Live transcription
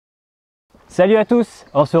Salut à tous,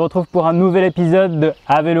 on se retrouve pour un nouvel épisode de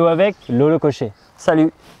À vélo avec Lolo Cochet.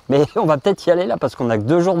 Salut, mais on va peut-être y aller là parce qu'on a que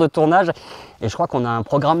 2 jours de tournage et je crois qu'on a un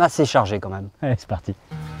programme assez chargé quand même. Allez, c'est parti.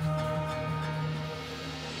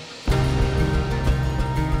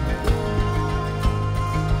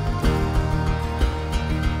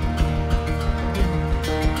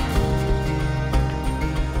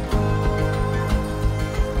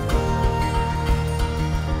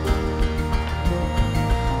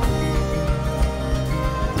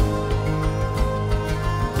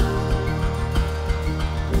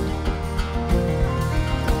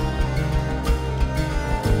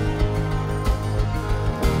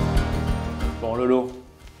 Lolo,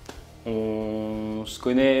 on se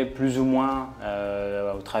connaît plus ou moins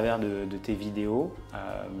au travers de tes vidéos.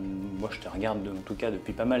 Moi, je te regarde en tout cas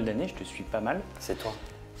depuis pas mal d'années, je te suis pas mal. C'est toi.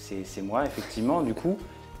 C'est moi, effectivement. Du coup,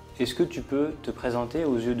 est-ce que tu peux te présenter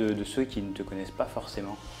aux yeux de ceux qui ne te connaissent pas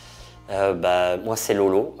forcément? Moi, c'est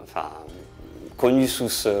Lolo, enfin, connu sous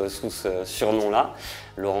ce surnom-là,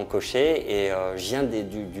 Lolo Cochet, et je viens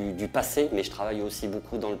du passé, mais je travaille aussi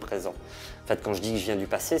beaucoup dans le présent. En fait, quand je dis que je viens du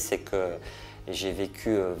passé, c'est que j'ai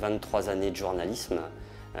vécu 23 années de journalisme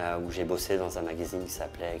où j'ai bossé dans un magazine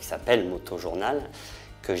qui s'appelle Moto Journal,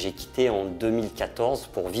 que j'ai quitté en 2014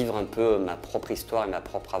 pour vivre un peu ma propre histoire et ma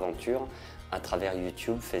propre aventure à travers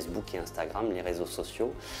YouTube, Facebook et Instagram, les réseaux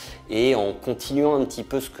sociaux, et en continuant un petit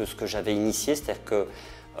peu ce que j'avais initié, c'est-à-dire que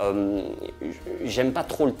j'aime pas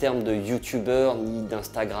trop le terme de youtubeur, ni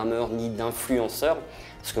d'instagrammeur, ni d'influenceur,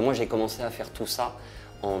 parce que moi j'ai commencé à faire tout ça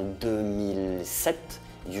en 2007.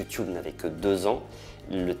 YouTube n'avait que 2 ans,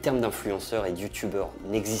 le terme d'influenceur et de youtubeur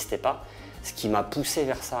n'existait pas. Ce qui m'a poussé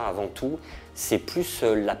vers ça avant tout, c'est plus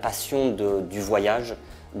la passion du voyage,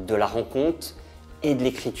 de la rencontre et de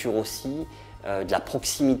l'écriture aussi, de la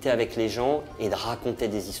proximité avec les gens et de raconter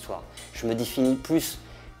des histoires. Je me définis plus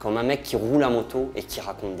comme un mec qui roule à moto et qui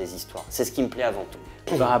raconte des histoires. C'est ce qui me plaît avant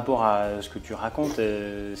tout. Par rapport à ce que tu racontes,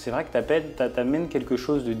 c'est vrai que tu amènes quelque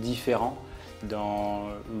chose de différent dans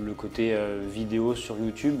le côté vidéo sur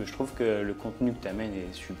YouTube. Je trouve que le contenu que tu amènes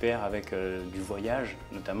est super avec du voyage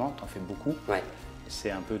notamment, tu en fais beaucoup. Ouais.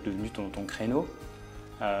 C'est un peu devenu ton créneau.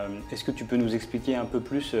 Est-ce que tu peux nous expliquer un peu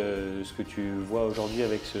plus ce que tu vois aujourd'hui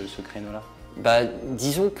avec ce créneau-là?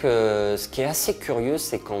 Disons que ce qui est assez curieux,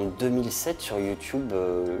 c'est qu'en 2007 sur YouTube,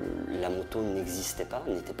 la moto n'existait pas,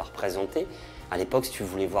 n'était pas représentée. À l'époque, si tu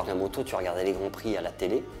voulais voir la moto, tu regardais les Grands Prix à la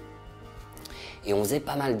télé. Et on faisait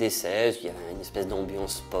pas mal d'essais, il y avait une espèce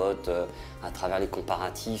d'ambiance spot à travers les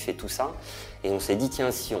comparatifs et tout ça. Et on s'est dit, tiens,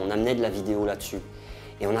 si on amenait de la vidéo là-dessus.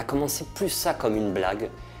 Et on a commencé plus ça comme une blague.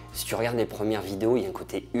 Si tu regardes les premières vidéos, il y a un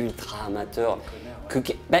côté ultra amateur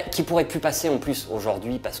qui pourrait plus passer en plus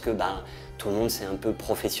aujourd'hui parce que tout le monde s'est un peu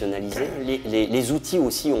professionnalisé. Les outils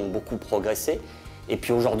aussi ont beaucoup progressé. Et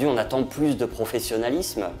puis aujourd'hui, on attend plus de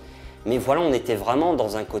professionnalisme. Mais voilà, on était vraiment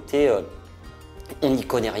dans un côté, on n'y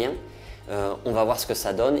connaît rien. On va voir ce que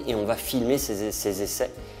ça donne et on va filmer ces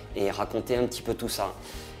essais et raconter un petit peu tout ça.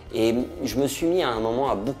 Et je me suis mis à un moment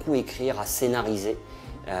à beaucoup écrire, à scénariser,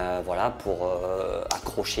 pour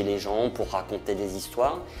accrocher les gens, pour raconter des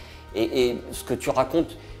histoires. Et ce que tu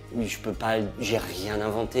racontes, j'ai rien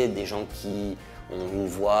inventé. Des gens qui ont une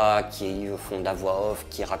voix, qui font de la voix off,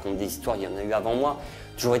 qui racontent des histoires, il y en a eu avant moi.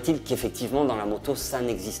 Toujours est-il qu'effectivement dans la moto, ça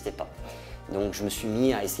n'existait pas. Donc je me suis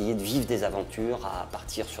mis à essayer de vivre des aventures, à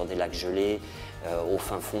partir sur des lacs gelés, au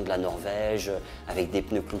fin fond de la Norvège, avec des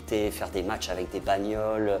pneus cloutés, faire des matchs avec des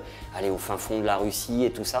bagnoles, aller au fin fond de la Russie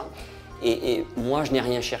et tout ça. Et moi, je n'ai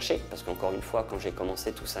rien cherché, parce qu'encore une fois, quand j'ai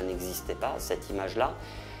commencé, tout ça n'existait pas, cette image-là.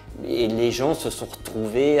 Et les gens se sont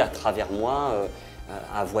retrouvés à travers moi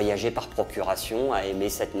à voyager par procuration, à aimer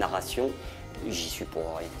cette narration. J'y suis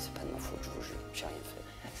pour rien, c'est pas de ma faute, je vous jure, j'ai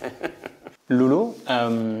rien fait. Lolo,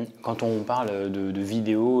 quand on parle de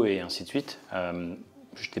vidéos et ainsi de suite,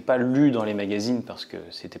 je t'ai pas lu dans les magazines parce que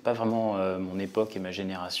c'était pas vraiment mon époque et ma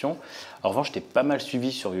génération. En revanche, je t'ai pas mal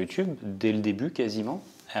suivi sur YouTube, dès le début quasiment.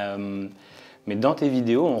 Mais dans tes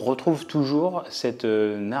vidéos, on retrouve toujours cette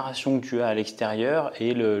narration que tu as à l'extérieur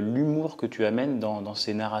et l'humour que tu amènes dans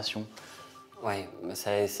ces narrations. Ouais,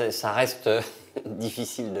 ça reste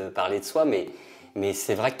difficile de parler de soi, mais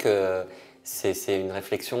c'est vrai que c'est une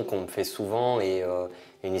réflexion qu'on me fait souvent et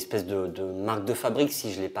une espèce de marque de fabrique,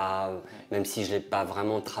 même si je ne l'ai pas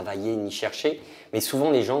vraiment travaillé ni cherché. Mais souvent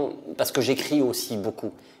les gens, parce que j'écris aussi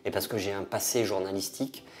beaucoup et parce que j'ai un passé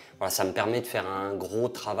journalistique, voilà, ça me permet de faire un gros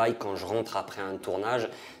travail quand je rentre après un tournage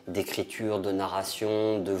d'écriture, de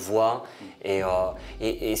narration, de voix. Et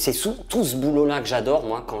c'est tout ce boulot-là que j'adore,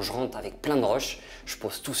 moi, quand je rentre avec plein de rushs, je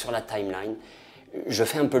pose tout sur la timeline, je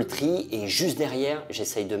fais un peu le tri et juste derrière,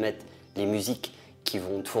 j'essaye de mettre les musiques qui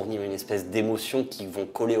vont te fournir une espèce d'émotion, qui vont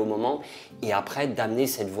coller au moment, et après d'amener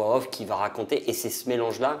cette voix off qui va raconter, et c'est ce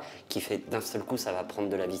mélange-là qui fait d'un seul coup, ça va prendre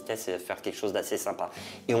de la vitesse et faire quelque chose d'assez sympa.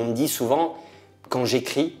 Et on me dit souvent, quand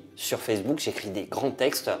j'écris sur Facebook, j'écris des grands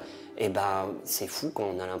textes, et ben c'est fou quand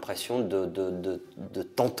on a l'impression de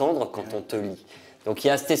t'entendre quand on te lit. Donc il y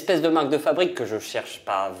a cette espèce de marque de fabrique que je cherche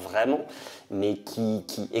pas vraiment, mais qui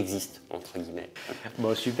existe, entre guillemets.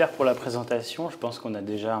 Bon, super pour la présentation, je pense qu'on a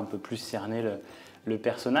déjà un peu plus cerné le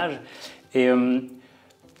personnage. Et bon,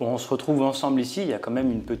 on se retrouve ensemble ici, il y a quand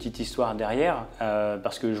même une petite histoire derrière,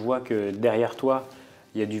 parce que je vois que derrière toi,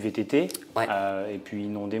 il y a du VTT, Ouais. Et puis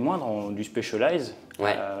non des moindres, du Specialized,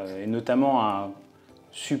 Ouais. et notamment un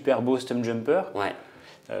super beau Stumpjumper, Ouais.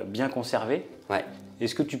 bien conservé. Ouais.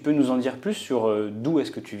 Est-ce que tu peux nous en dire plus sur d'où est-ce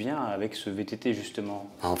que tu viens avec ce VTT justement?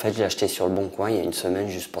 En fait, je l'ai acheté sur le Bon Coin il y a une semaine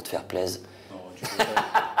juste pour te faire plaisir. Non, tu peux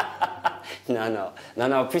pas.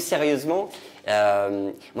 Non, plus sérieusement,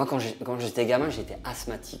 moi quand j'étais gamin, j'étais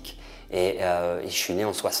asthmatique. Et je suis né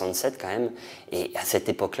en 67 quand même. Et à cette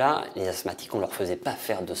époque-là, les asthmatiques, on leur faisait pas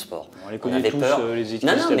faire de sport. On les connaît avait tous, peur. les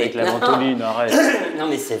étudiants avec la non. ventoline, arrête. Non,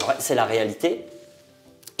 mais c'est vrai, c'est la réalité.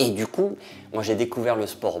 Et du coup, moi j'ai découvert le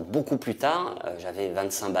sport beaucoup plus tard. J'avais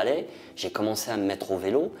 25 balais, j'ai commencé à me mettre au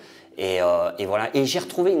vélo. Et voilà. Et j'ai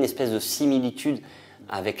retrouvé une espèce de similitude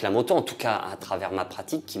avec la moto, en tout cas à travers ma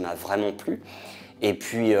pratique, qui m'a vraiment plu. Et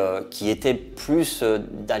puis qui était plus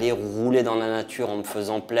d'aller rouler dans la nature en me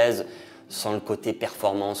faisant plaisir, sans le côté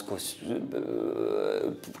performance,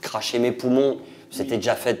 cracher mes poumons. C'était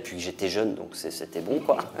déjà fait depuis que j'étais jeune, donc c'était bon,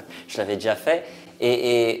 quoi. Je l'avais déjà fait.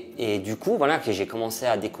 Et du coup, voilà, que j'ai commencé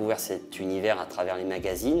à découvrir cet univers à travers les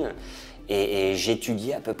magazines. Et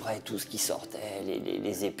j'étudiais à peu près tout ce qui sortait,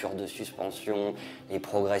 les épures de suspension, les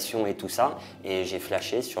progressions et tout ça. Et j'ai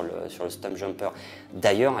flashé sur le Stumpjumper.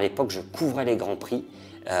 D'ailleurs, à l'époque, je couvrais les Grands Prix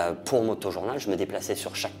pour Motojournal. Je me déplaçais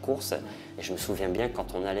sur chaque course. Et je me souviens bien quand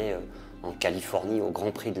on allait en Californie au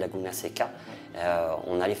Grand Prix de Laguna Seca,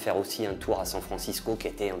 on allait faire aussi un tour à San Francisco qui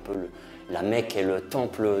était un peu la Mecque et le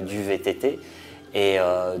temple du VTT. Et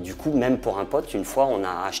du coup, même pour un pote, une fois, on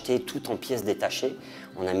a acheté tout en pièces détachées.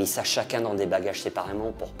 On a mis ça chacun dans des bagages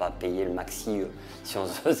séparément pour pas payer le maxi si on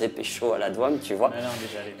se faisait pécho à la douane, tu vois. Non,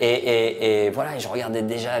 déjà, Et voilà, je regardais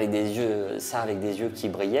déjà avec des yeux, ça avec des yeux qui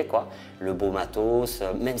brillaient, quoi. Le beau matos,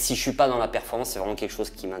 même si je suis pas dans la performance, c'est vraiment quelque chose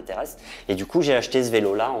qui m'intéresse. Et du coup, j'ai acheté ce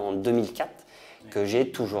vélo-là en 2004, que j'ai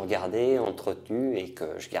toujours gardé, entretenu et que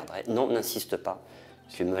je garderai. Non, n'insiste pas,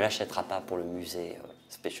 tu ne me l'achèteras pas pour le musée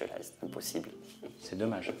Specialized, impossible. C'est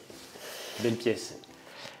dommage. Belle pièce.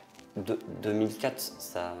 2004,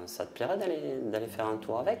 ça te plairait d'aller faire un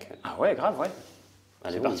tour avec? Ah ouais, grave, ouais.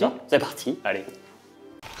 Allez, C'est on y parti. va. C'est parti. Allez.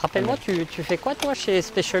 Rappelle-moi, tu fais quoi toi chez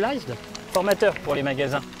Specialized? Formateur pour les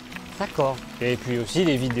magasins. D'accord. Et puis aussi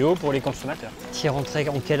des vidéos pour les consommateurs. Tu es rentré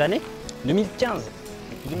en quelle année? 2015.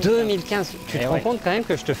 2015. Tu te Eh rends ouais. compte quand même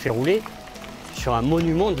que je te fais rouler sur un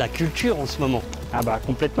monument de la culture en ce moment. Ah bah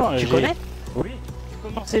complètement. Tu connais? Oui. J'ai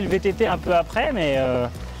commencé le VTT un peu après, mais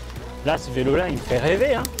là, ce vélo-là, il me fait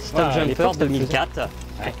rêver. Hein. Ouais, à Stumpjumper l'époque, ça me 2004.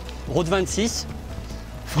 Ouais. Route 26.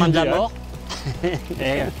 Frein de la Idéal. mort. faisait-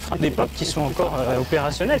 Et freins d'époque qui sont encore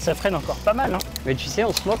opérationnels, ça freine encore pas mal. Hein. Mais tu sais,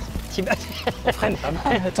 on se moque. Ça freine pas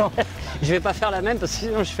mal. Attends. Je vais pas faire la même parce que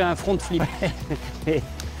sinon je fais un front flip.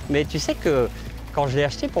 mais tu sais que quand je l'ai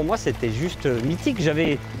acheté, pour moi, c'était juste mythique.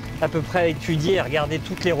 J'avais à peu près étudié et regardé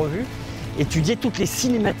toutes les revues, étudié toutes les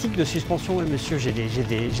cinématiques de suspension. Et monsieur, j'ai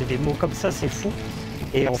des mots comme ça, c'est fou.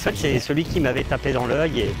 Et en fait, c'est celui qui m'avait tapé dans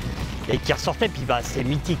l'œil et qui ressortait. Puis bah, c'est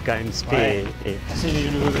mythique quand même. Ouais. C'est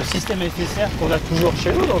le système FSR qu'on a toujours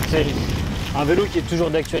chez nous, donc c'est un vélo qui est toujours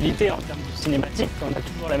d'actualité en termes de cinématique. On a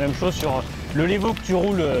toujours la même chose sur le Levo que tu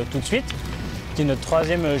roules tout de suite, qui est notre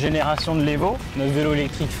 3e génération de Levo, notre vélo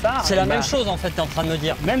électrique phare. C'est Et la bah, même chose en fait, tu es en train de me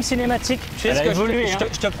dire. Même cinématique, Tu sais elle ce a que évolué. je hein.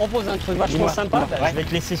 te propose un truc vachement Dis-moi, sympa. dis-moi, Bah, ouais. Je vais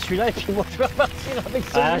te laisser celui-là et puis moi je vais repartir avec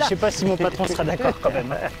celui-là. Ah, je sais pas si mon patron sera d'accord quand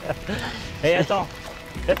même. Et attends,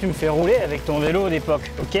 là tu me fais rouler avec ton vélo d'époque,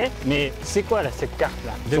 ok? Mais c'est quoi là cette carte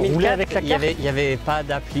là? Tu roulais 2004, avec la il carte? n'y avait pas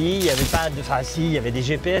d'appli, il n'y avait pas de. Enfin, si, il y avait des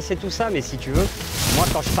GPS et tout ça, mais si tu veux, moi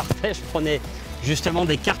quand je partais, je prenais justement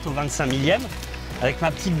des cartes au 25 millième avec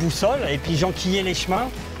ma petite boussole et puis j'enquillais les chemins.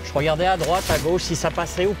 Je regardais à droite, à gauche si ça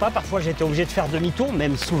passait ou pas. Parfois j'étais obligé de faire demi-tour,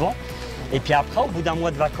 même souvent. Et puis après, au bout d'un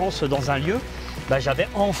mois de vacances dans un lieu, bah, j'avais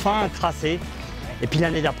enfin un tracé. Et puis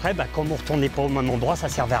l'année d'après, bah, comme on ne retournait pas au même endroit, ça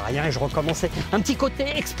servait à rien et je recommençais. Un petit côté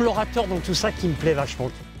explorateur dans tout ça qui me plaît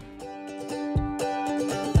vachement.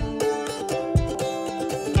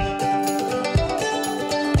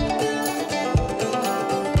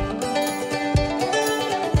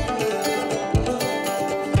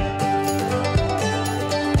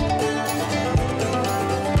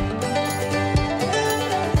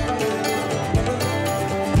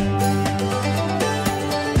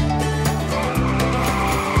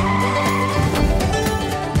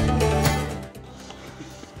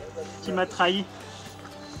 trahi.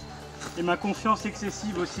 Et ma confiance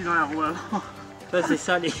excessive aussi dans la roue avant. Ça, c'est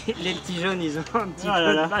ça, les petits jeunes, ils ont un petit Oh peu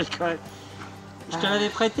là là. de mal quand même. Je te l'avais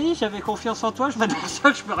prêté, j'avais confiance en toi, je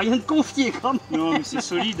m'aperçois que je peux rien te confier quand même. Non mais c'est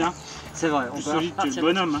solide, hein. C'est vrai, on Plus peut solide que le repartir.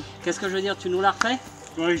 bonhomme. Hein. Qu'est-ce que je veux dire, tu nous la refais?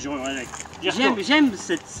 Oui, je avec. J'aime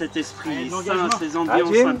cet esprit Allez, sain, l'engagement. ces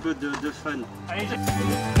ambiances Jim. un peu de fun. Allez,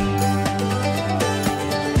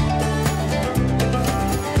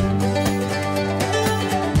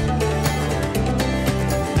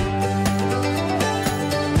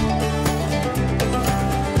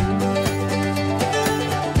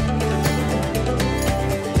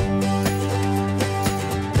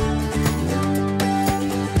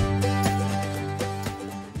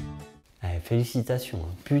 Félicitations,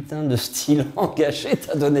 un putain de style engagé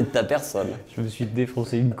t'as donné de ta personne. Je me suis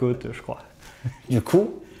défoncé une côte, je crois. Du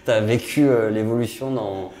coup, t'as vécu l'évolution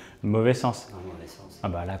dans Mauvais sens. le mauvais sens. Ah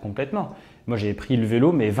bah là, complètement. Moi, j'ai pris le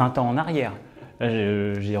vélo, mais 20 ans en arrière. Là,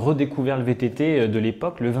 j'ai redécouvert le VTT de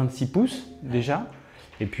l'époque, le 26 pouces déjà.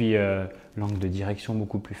 Et puis, l'angle de direction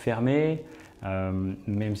beaucoup plus fermé.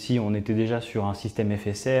 Même si on était déjà sur un système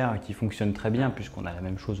FSR qui fonctionne très bien, puisqu'on a la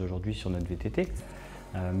même chose aujourd'hui sur notre VTT.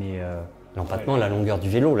 L'empattement, la longueur du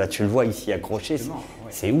vélo, là tu le vois ici accroché,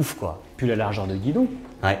 c'est ouf quoi. Puis la largeur de guidon.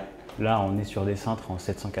 Ouais. Là, on est sur des cintres en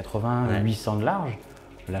 780, Ouais. 800 de large.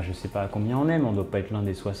 Là, je sais pas à combien on est, mais on doit pas être loin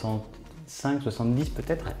des 65, 70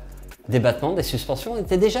 peut-être. Ouais. Des battements, des suspensions, on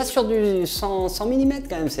était déjà sur du 100 mm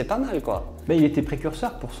quand même, c'est pas mal quoi. Ben, il était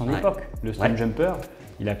précurseur pour son Ouais. époque. Le Stumpjumper,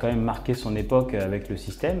 il a quand même marqué son époque avec le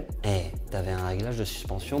système. Et t'avais un réglage de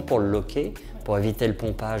suspension pour le loquer, pour éviter le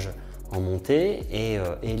pompage en montée et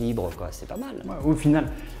libre quoi, c'est pas mal. Ouais, au final,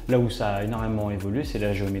 là où ça a énormément évolué, c'est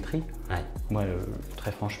la géométrie. Ouais. Moi,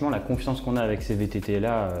 très franchement, la confiance qu'on a avec ces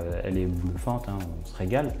VTT-là, elle est bluffante, hein, on se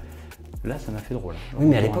régale. Là, ça m'a fait drôle. Oui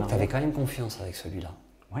mais à Retour en l'époque t'avais arrière. quand même confiance avec celui-là.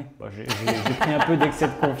 Ouais, bah, j'ai pris un peu d'excès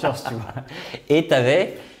de confiance, tu vois. Et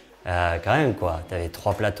t'avais quand même quoi, t'avais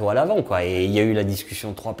 3 plateaux à l'avant quoi, et il y a eu la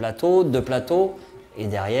discussion 3 plateaux, 2 plateaux, et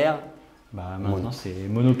derrière... Bah, maintenant, c'est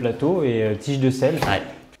monoplateau et tige de selle. Ouais.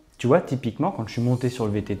 Tu vois, typiquement, quand je suis monté sur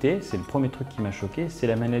le VTT, c'est le premier truc qui m'a choqué, c'est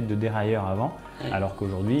la manette de dérailleur avant, alors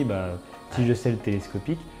qu'aujourd'hui, bah, tige de selle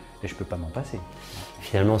télescopique, et je peux pas m'en passer.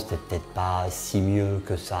 Finalement c'était peut-être pas si mieux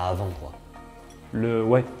que ça avant quoi.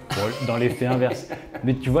 Ouais, bon, dans l'effet inverse.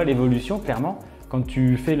 Mais tu vois l'évolution, clairement, quand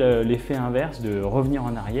tu fais l'effet inverse de revenir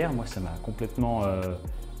en arrière, moi ça m'a complètement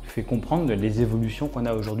fait comprendre les évolutions qu'on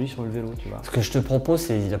a aujourd'hui sur le vélo, tu vois. Ce que je te propose,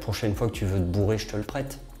 c'est la prochaine fois que tu veux te bourrer, je te le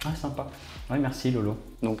prête. Ah, sympa. Ouais, merci Lolo.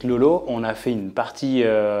 Donc Lolo, on a fait une partie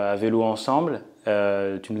à vélo ensemble.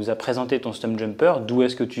 Tu nous as présenté ton Stumpjumper, d'où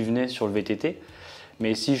est-ce que tu venais sur le VTT.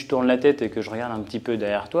 Mais si je tourne la tête et que je regarde un petit peu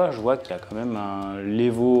derrière toi, je vois qu'il y a quand même un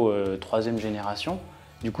Levo 3e génération.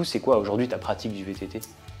 Du coup, c'est quoi aujourd'hui ta pratique du VTT?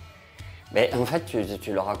 Mais en fait,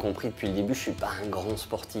 tu l'auras compris depuis le début, je suis pas un grand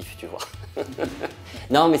sportif, tu vois.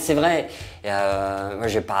 Non, mais c'est vrai. Moi,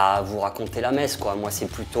 je vais pas vous raconter la messe, quoi. Moi, c'est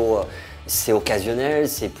plutôt, c'est occasionnel,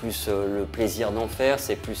 c'est plus le plaisir d'en faire,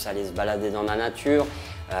 c'est plus aller se balader dans la nature.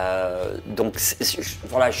 Donc,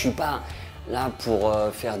 voilà, je suis pas là pour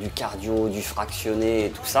faire du cardio, du fractionné et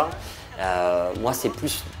tout ça. Moi, c'est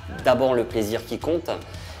plus d'abord le plaisir qui compte.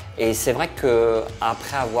 Et c'est vrai que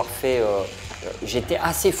après avoir fait j'étais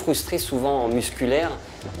assez frustré souvent en musculaire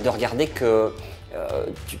de regarder que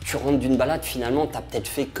tu rentres d'une balade, finalement tu n'as peut-être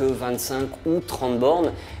fait que 25 ou 30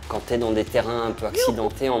 bornes. Quand tu es dans des terrains un peu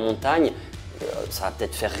accidentés en montagne, ça va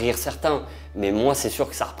peut-être faire rire certains, mais moi c'est sûr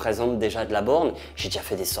que ça représente déjà de la borne. J'ai déjà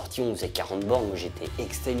fait des sorties où on faisait 40 bornes, où j'étais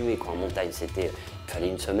exténué quoi, en montagne, il fallait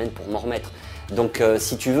une semaine pour m'en remettre. Donc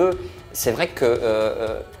si tu veux, c'est vrai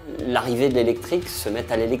que l'arrivée de l'électrique, se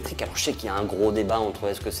mettre à l'électrique, alors je sais qu'il y a un gros débat entre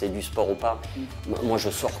est-ce que c'est du sport ou pas, moi je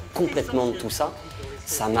sors complètement de tout ça,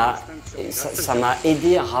 ça m'a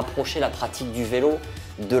aidé à rapprocher la pratique du vélo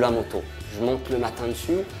de la moto. Je monte le matin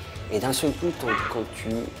dessus et d'un seul coup, quand tu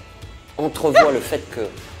entrevois le fait que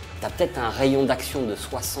tu as peut-être un rayon d'action de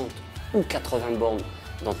 60 ou 80 bornes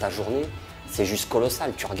dans ta journée, c'est juste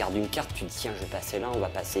colossal. Tu regardes une carte, tu te dis tiens, je vais passer là, on va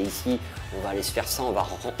passer ici, on va aller se faire ça, on va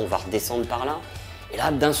redescendre par là. Et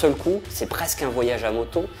là, d'un seul coup, c'est presque un voyage à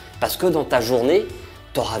moto parce que dans ta journée,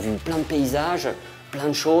 tu auras vu plein de paysages, plein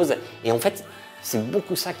de choses. Et en fait, c'est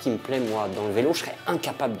beaucoup ça qui me plaît, moi, dans le vélo. Je serais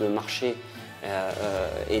incapable de marcher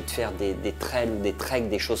et de faire des trails ou des treks,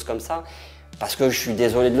 des choses comme ça. Parce que je suis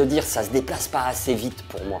désolé de le dire, ça ne se déplace pas assez vite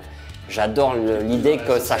pour moi. J'adore l'idée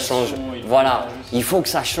que ça change. Voilà, il faut que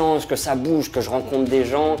ça change, que ça bouge, que je rencontre des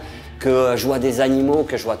gens, que je vois des animaux,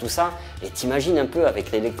 que je vois tout ça. Et t'imagines un peu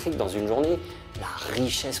avec l'électrique dans une journée, la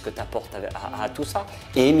richesse que tu apportes à tout ça.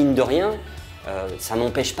 Et mine de rien, ça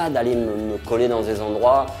m'empêche pas d'aller me coller dans des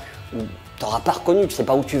endroits où t'auras pas reconnu, tu sais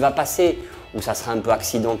pas où tu vas passer, où ça sera un peu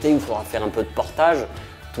accidenté, où il faudra faire un peu de portage.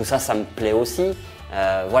 Tout ça, ça me plaît aussi.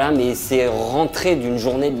 Voilà, mais c'est rentrer d'une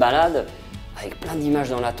journée de balade avec plein d'images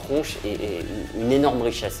dans la tronche et une énorme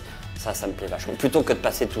richesse. Ça me plaît vachement. Plutôt que de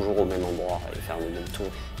passer toujours au même endroit et faire le même tour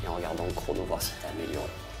et en regardant le chrono, voir si tu as amélioré.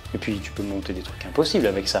 Et puis tu peux monter des trucs impossibles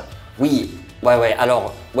avec ça. Oui, ouais.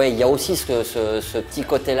 Alors, ouais, il y a aussi ce petit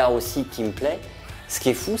côté-là aussi qui me plaît. Ce qui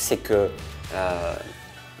est fou, c'est que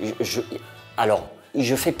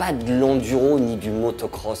je fais pas de l'enduro ni du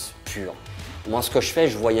motocross pur. Moi, ce que je fais,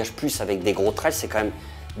 je voyage plus avec des gros trails. C'est quand même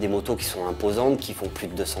des motos qui sont imposantes, qui font plus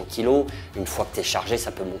de 200 kg. Une fois que tu es chargé,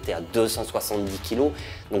 ça peut monter à 270 kg. Donc,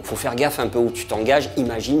 il faut faire gaffe un peu où tu t'engages.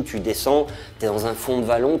 Imagine, tu descends, tu es dans un fond de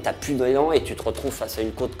vallon, tu n'as plus d'élan et tu te retrouves face à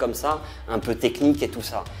une côte comme ça, un peu technique et tout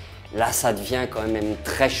ça. Là, ça devient quand même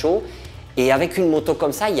très chaud. Et avec une moto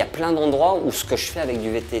comme ça, il y a plein d'endroits où ce que je fais avec du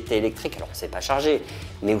VTT électrique, alors c'est pas chargé,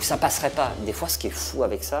 mais où ça passerait pas. Des fois, ce qui est fou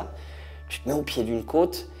avec ça, tu te mets au pied d'une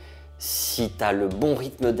côte, si tu as le bon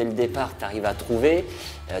rythme dès le départ, tu arrives à trouver,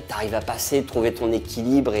 tu arrives à passer, trouver ton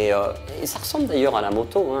équilibre et ça ressemble d'ailleurs à la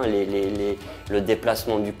moto, hein, le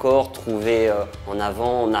déplacement du corps, trouver en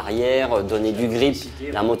avant, en arrière, donner du grip,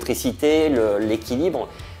 la motricité, l'équilibre,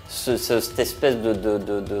 cette espèce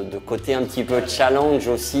de côté un petit peu challenge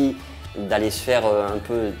aussi, d'aller se faire un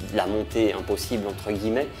peu de la montée impossible entre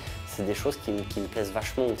guillemets, c'est des choses qui me plaisent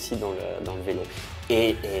vachement aussi dans le vélo.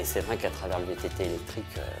 Et c'est vrai qu'à travers le VTT électrique,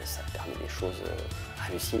 ça permet des choses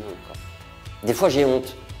hallucinantes, quoi. Des fois j'ai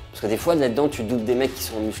honte, parce que des fois là-dedans tu doubles des mecs qui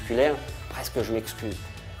sont musculaires, presque je m'excuse.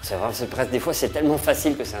 C'est vrai, des fois c'est tellement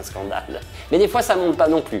facile que c'est un scandale. Mais des fois ça monte pas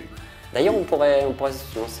non plus. D'ailleurs on pourrait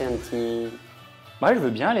se lancer un petit... Ouais, je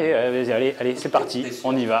veux bien, allez, c'est parti,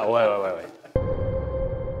 on y va, ouais.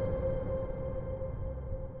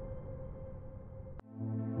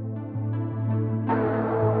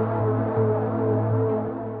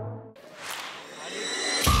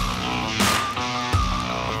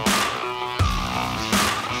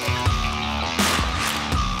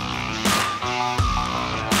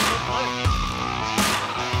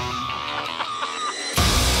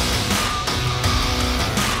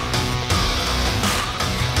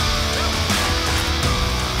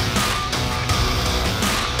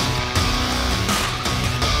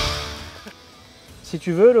 Si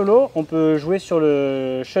tu veux, Lolo, on peut jouer sur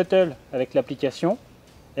le shuttle avec l'application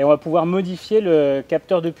et on va pouvoir modifier le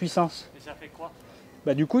capteur de puissance. Et ça fait quoi?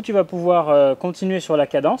 Bah, du coup, tu vas pouvoir continuer sur la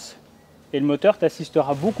cadence et le moteur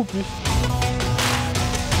t'assistera beaucoup plus.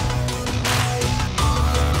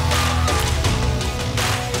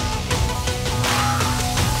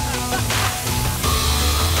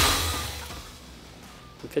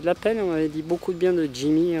 Ça me fait de la peine, on avait dit beaucoup de bien de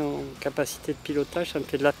Jimmy en capacité de pilotage, ça me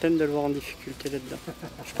fait de la peine de le voir en difficulté là-dedans.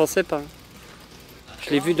 Je pensais pas.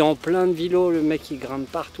 Je l'ai vu dans plein de vélos, le mec il grimpe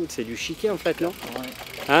partout, c'est du chiquet en fait, non?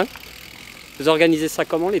 Hein? Vous organisez ça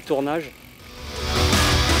comment, les tournages?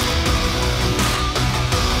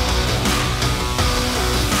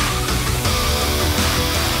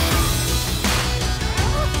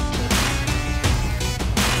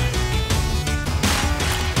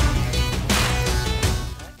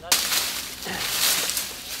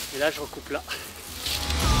 Et là, je recoupe là.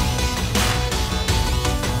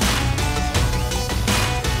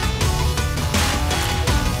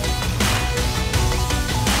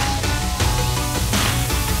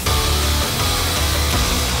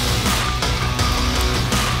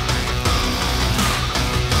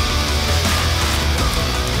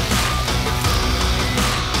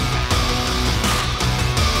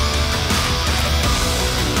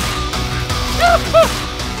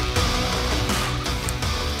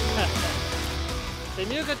 C'est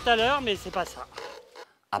mieux que tout à l'heure, mais c'est pas ça.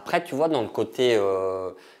 Après, tu vois, dans le côté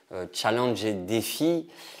challenge et défi,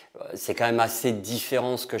 c'est quand même assez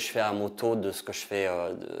différent ce que je fais à moto de ce que je fais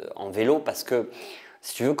en vélo parce que,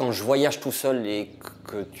 si tu veux, quand je voyage tout seul et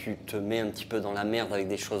que tu te mets un petit peu dans la merde avec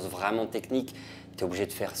des choses vraiment techniques, tu es obligé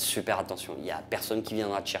de faire super attention. Il n'y a personne qui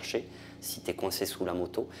viendra te chercher si tu es coincé sous la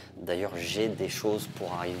moto. D'ailleurs, j'ai des choses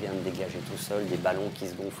pour arriver à me dégager tout seul, des ballons qui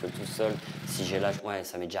se gonflent tout seul. Si j'ai l'âge, ouais,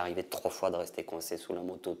 ça m'est déjà arrivé 3 fois de rester coincé sous la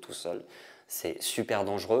moto tout seul. C'est super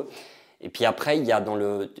dangereux. Et puis après, il y a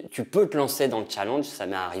tu peux te lancer dans le challenge. Ça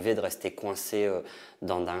m'est arrivé de rester coincé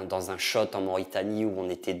dans un shot en Mauritanie où on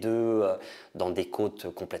était 2, dans des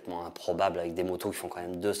côtes complètement improbables avec des motos qui font quand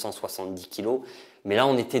même 270 kg. Mais là,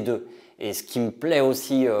 on était 2. Et ce qui me plaît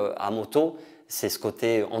aussi à moto, c'est ce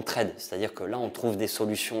côté entraide. C'est-à-dire que là, on trouve des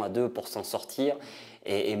solutions à 2 pour s'en sortir.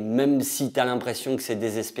 Et même si tu as l'impression que c'est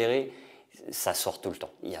désespéré, ça sort tout le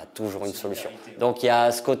temps. Il y a toujours une solution. Donc il y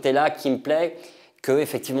a ce côté-là qui me plaît. que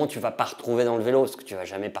effectivement tu vas pas retrouver dans le vélo, parce que tu vas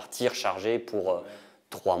jamais partir chargé pour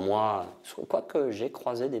 3 mois. Quoique j'ai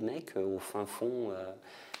croisé des mecs au fin fond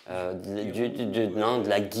de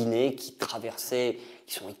la Guinée qui traversaient,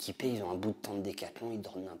 qui sont équipés, ils ont un bout de temps de décathlon, ils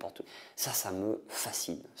dorment n'importe où. Ça me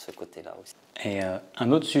fascine, ce côté-là aussi. Et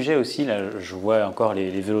un autre sujet aussi, là je vois encore les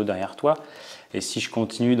vélos derrière toi, et si je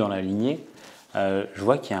continue dans la lignée, je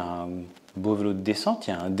vois qu'il y a un beau vélo de descente,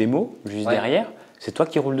 il y a un démo juste derrière. C'est toi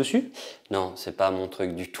qui roules dessus? Non, c'est pas mon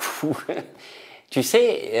truc du tout. Tu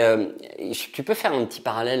sais, tu peux faire un petit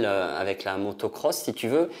parallèle avec la motocross si tu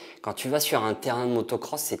veux. Quand tu vas sur un terrain de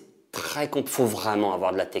motocross, c'est très compliqué. Il faut vraiment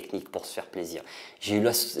avoir de la technique pour se faire plaisir. J'ai eu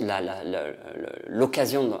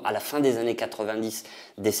l'occasion, à la fin des années 90,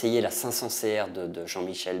 d'essayer la 500 CR de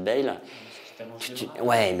Jean-Michel Bayle.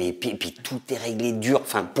 Ouais, mais puis tout est réglé dur.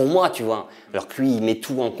 Enfin, pour moi, tu vois. Alors que lui, il met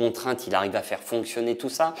tout en contrainte, il arrive à faire fonctionner tout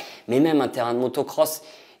ça. Mais même un terrain de motocross,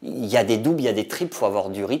 il y a des doubles, il y a des triples, il faut avoir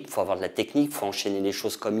du rythme, il faut avoir de la technique, il faut enchaîner les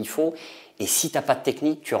choses comme il faut. Et si tu n'as pas de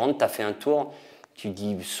technique, tu rentres, tu as fait un tour, tu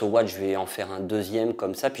dis « so what, je vais en faire un deuxième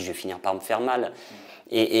comme ça, puis je vais finir par me faire mal ».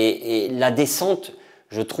 Et la descente,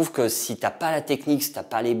 je trouve que si tu n'as pas la technique, si tu n'as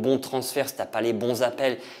pas les bons transferts, si tu n'as pas les bons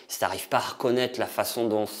appels, si tu n'arrives pas à reconnaître la façon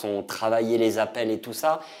dont sont travaillés les appels et tout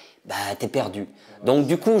ça, bah, tu es perdu. Donc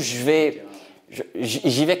du coup, j'y vais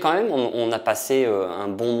quand même. On a passé un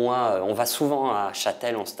bon mois. On va souvent à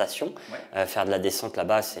Châtel en station, faire de la descente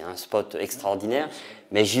là-bas. C'est un spot extraordinaire.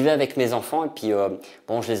 Mais j'y vais avec mes enfants et puis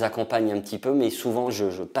bon, je les accompagne un petit peu, mais souvent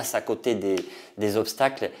je passe à côté des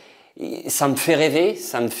obstacles. Et ça me fait rêver,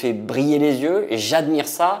 ça me fait briller les yeux et j'admire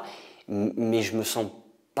ça, mais je me sens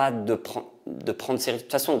pas de prendre sérieux. De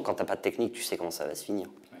toute façon, quand tu n'as pas de technique, tu sais comment ça va se finir,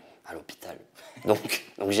 à l'hôpital. Donc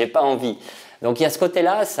j'ai pas envie. Donc il y a ce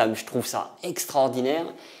côté-là, je trouve ça extraordinaire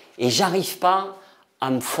et j'arrive pas à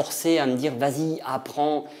me forcer, à me dire vas-y,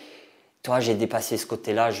 apprends. Toi, j'ai dépassé ce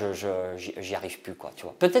côté-là, j'y arrive plus, quoi, tu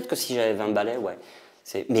vois. Peut-être que si j'avais 20 balais, ouais.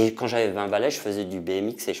 Mais quand j'avais 20 balais, je faisais du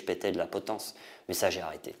BMX et je pétais de la potence. Mais ça, j'ai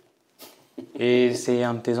arrêté. Et c'est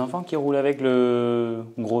un de tes enfants qui roule avec le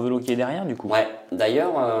gros vélo qui est derrière, du coup? Ouais,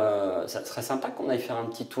 d'ailleurs, ça serait sympa qu'on aille faire un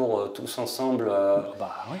petit tour tous ensemble.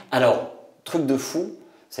 Bah, ouais. Alors, truc de fou,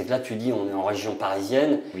 c'est que là, tu dis, on est en région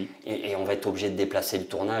parisienne Oui. et on va être obligé de déplacer le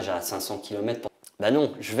tournage à 500 km. Ben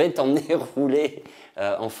non, je vais t'emmener rouler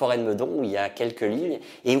en forêt de Meudon où il y a quelques lignes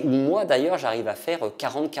et où moi d'ailleurs j'arrive à faire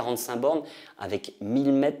 40-45 bornes avec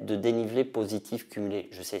 1000 mètres de dénivelé positif cumulé.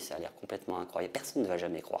 Je sais, ça a l'air complètement incroyable. Personne ne va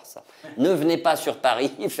jamais croire ça. Ne venez pas sur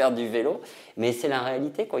Paris faire du vélo, mais c'est la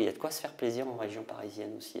réalité, quoi. Il y a de quoi se faire plaisir en région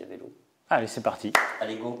parisienne aussi à vélo. Allez, c'est parti.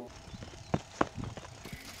 Allez, go.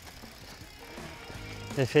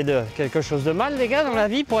 Vous avez fait quelque chose de mal, les gars, dans la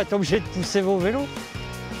vie pour être obligé de pousser vos vélos?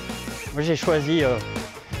 Moi, j'ai choisi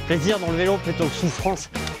plaisir dans le vélo plutôt que souffrance.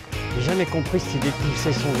 J'ai jamais compris cette idée de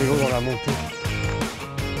pousser son vélo dans la montée.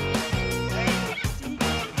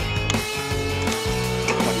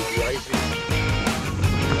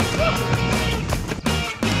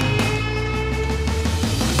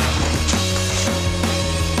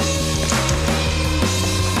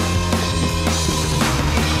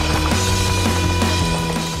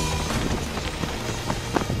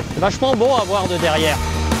 C'est vachement beau à voir de derrière.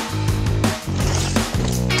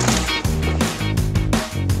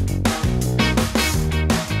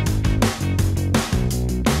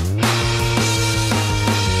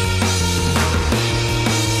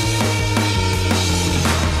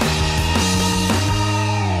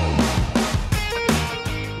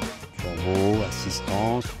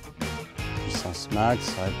 Puissance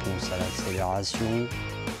max, réponse à l'accélération,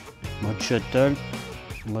 mode shuttle,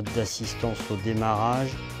 mode d'assistance au démarrage,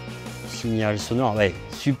 signal sonore. Ouais,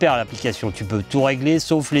 super l'application, tu peux tout régler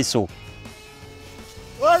sauf les sauts.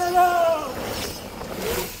 Voilà.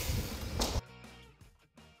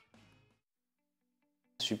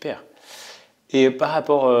 Super. Et par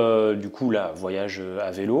rapport, du coup, là, voyage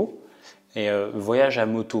à vélo et voyage à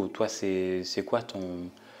moto, toi, c'est quoi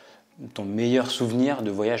ton meilleur souvenir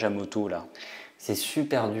de voyage à moto, là? C'est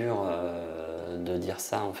super dur de dire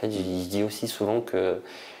ça. En fait, je dis aussi souvent que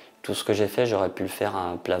tout ce que j'ai fait, j'aurais pu le faire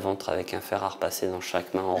à plat ventre avec un fer à repasser dans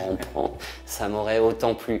chaque main en rampant. Ça m'aurait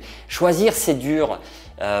autant plu. Choisir, c'est dur.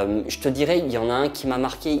 Je te dirais, il y en a un qui m'a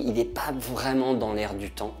marqué. Il n'est pas vraiment dans l'air du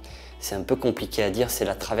temps. C'est un peu compliqué à dire. C'est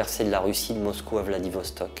la traversée de la Russie de Moscou à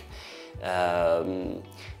Vladivostok.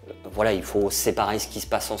 Voilà, il faut séparer ce qui se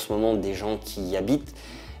passe en ce moment des gens qui y habitent.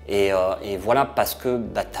 Et voilà, parce que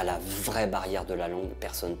tu as la vraie barrière de la langue,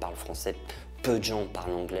 personne ne parle français, peu de gens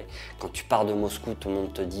parlent anglais. Quand tu pars de Moscou, tout le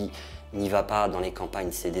monde te dit n'y va pas dans les campagnes,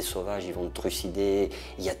 c'est des sauvages, ils vont te trucider.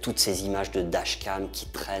 Il y a toutes ces images de dashcam qui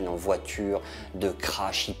traînent en voiture, de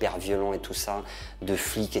crash hyper violents et tout ça, de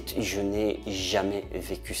flics. Et je n'ai jamais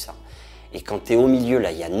vécu ça. Et quand tu es au milieu,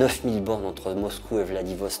 là, il y a 9000 bornes entre Moscou et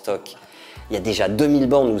Vladivostok. Il y a déjà 2000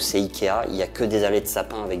 bornes où c'est Ikea, il n'y a que des allées de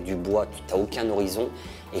sapin avec du bois, tu n'as aucun horizon.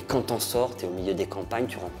 Et quand t'en sors, tu es au milieu des campagnes,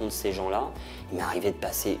 tu rencontres ces gens-là. Il m'est arrivé de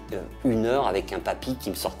passer 1 heure avec un papy qui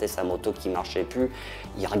me sortait sa moto qui ne marchait plus.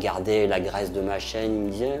 Il regardait la graisse de ma chaîne, il me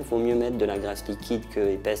disait « vaut mieux mettre de la graisse liquide que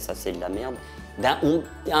épaisse, ça c'est de la merde ». Ben,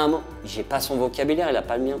 j'ai pas son vocabulaire, il n'a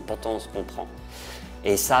pas le mien, pourtant on se comprend.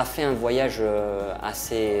 Et ça a fait un voyage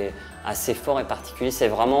assez fort et particulier. C'est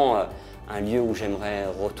vraiment un lieu où j'aimerais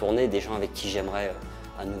retourner, des gens avec qui j'aimerais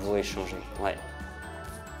à nouveau échanger. Ouais.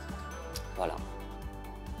 Voilà.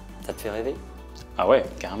 Ça te fait rêver? Ah ouais,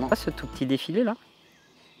 carrément. Ce tout petit défilé là,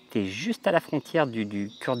 tu es juste à la frontière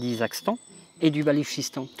du Kurdistan et du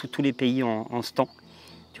Baluchistan, tous les pays en stand.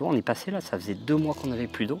 Tu vois, on est passé là, ça faisait 2 mois qu'on n'avait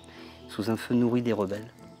plus d'eau, sous un feu nourri des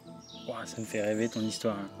rebelles. Wow, ça me fait rêver ton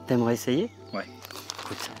histoire. Hein. T'aimerais essayer? Ouais.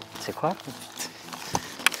 Écoute, c'est quoi?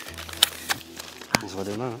 On se voit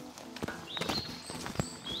demain.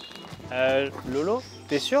 Hein. Lolo?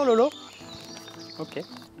 T'es sûr, Lolo? Ok.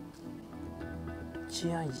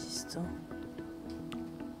 Charismatique.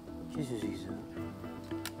 Qu'est-ce que c'est que ça?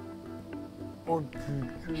 Oh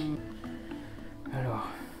putain. Alors.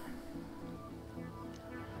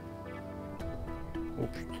 Oh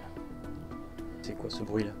putain. C'est quoi ce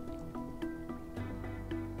bruit-là?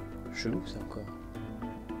 Chelou, ça encore.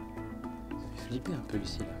 Ça fait flipper un peu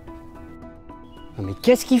ici, là. Non mais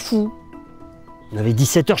qu'est-ce qu'il fout? On avait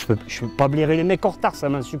 17 h, je peux pas blairer les mecs en retard, ça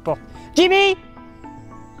m'insupporte. Jimmy!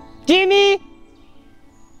 Jimmy!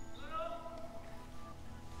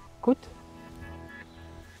 Écoute.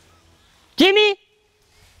 Jimmy!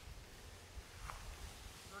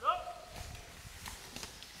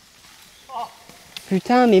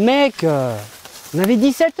 Putain, mais mec, on avait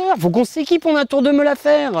 17 h, faut qu'on s'équipe, on a un tour de me la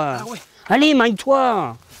faire. Ah ouais. Allez,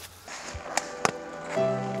 maille-toi.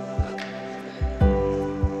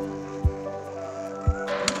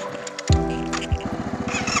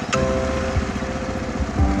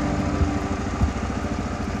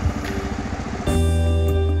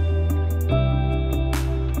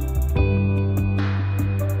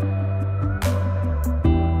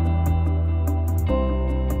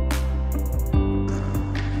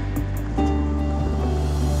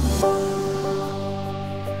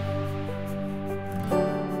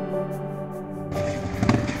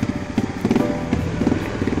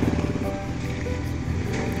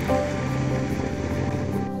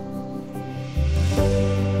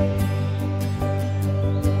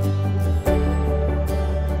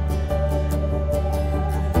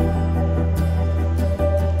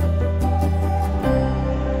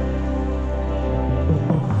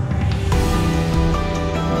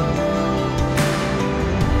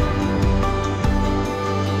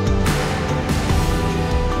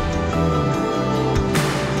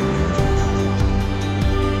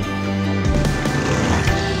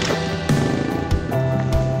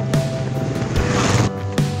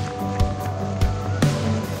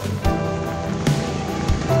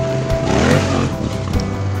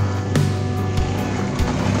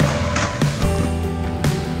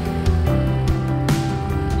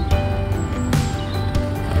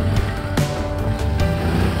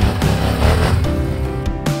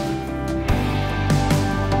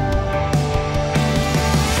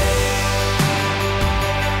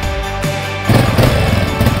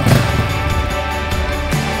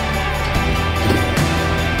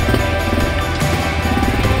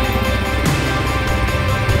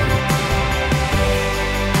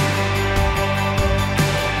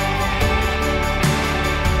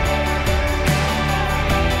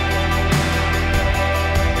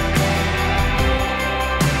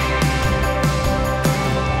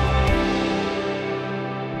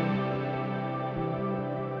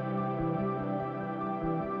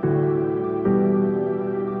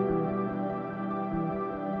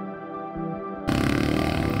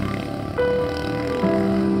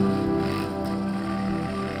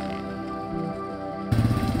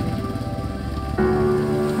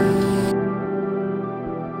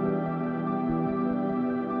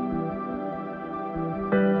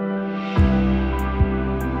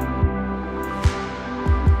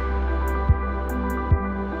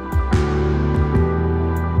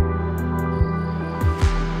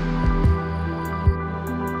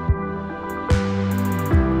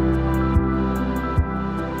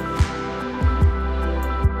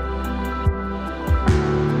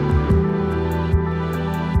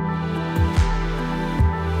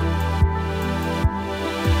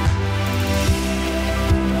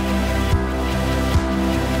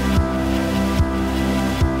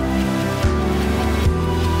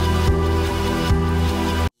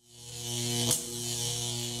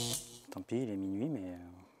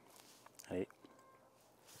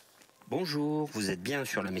 Bonjour, vous êtes bien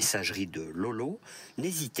sur la messagerie de Lolo.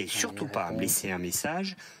 N'hésitez surtout pas à me laisser un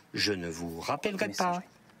message, je ne vous rappellerai pas.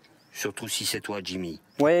 Surtout si c'est toi, Jimmy.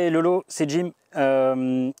 Ouais, Lolo, c'est Jim.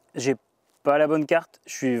 J'ai pas la bonne carte,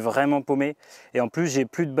 je suis vraiment paumé. Et en plus, j'ai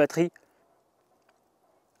plus de batterie.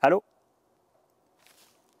 Allô?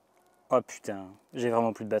 Oh putain, j'ai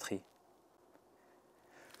vraiment plus de batterie.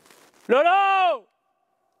 Lolo!